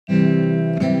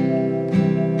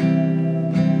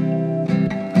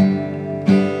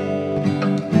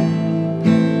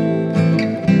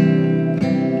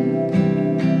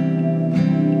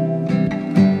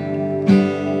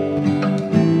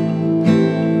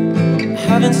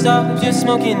Haven't stopped you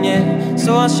smoking yet,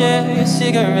 so I'll share your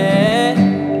cigarette,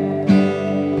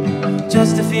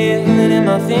 just to feel it in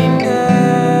my finger.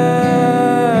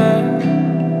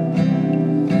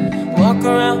 Walk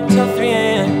around till 3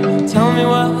 a.m. Tell me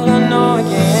what I know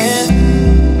again,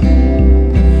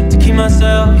 to keep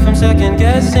myself from second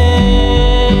guessing.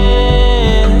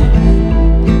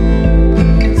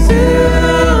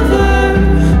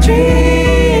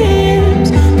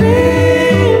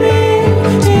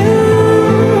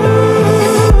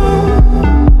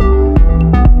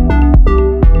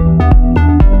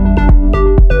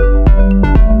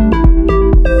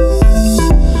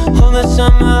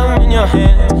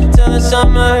 Till the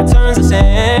summer turns to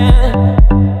sand.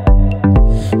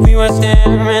 We were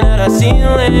staring at our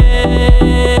ceilings,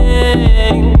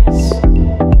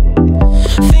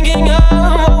 thinking of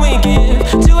what we give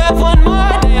to have one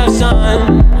more day of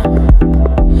sun.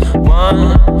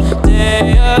 One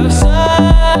day of sun.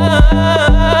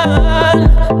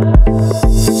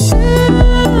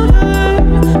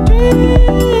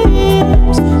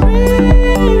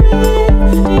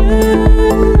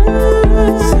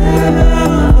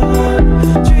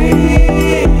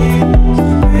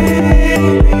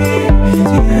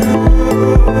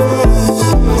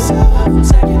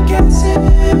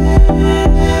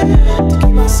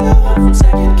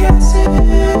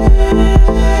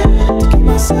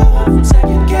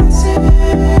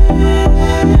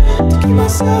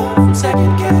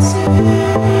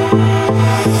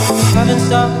 Haven't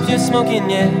stopped you smoking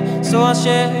yet, so I'll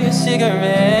share your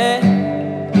cigarette,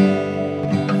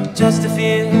 just to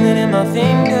feel it in my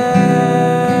finger.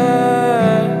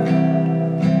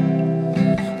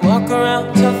 Walk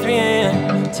around till 3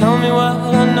 a.m. Tell me what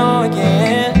I know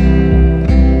again,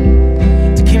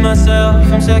 to keep myself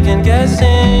from second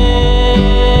guessing.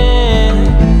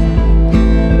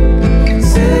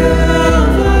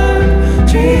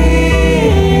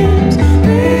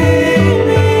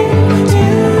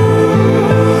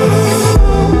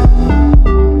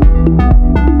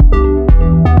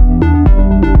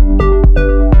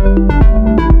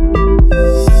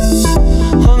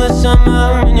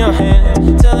 Summer in your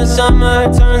hand, till the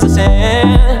summer turns to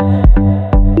sand.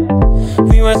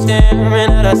 We were staring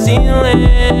at our ceilings,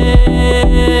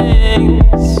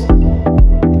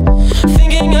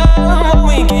 thinking of what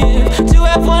we give to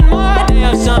have one more day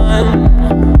of sun.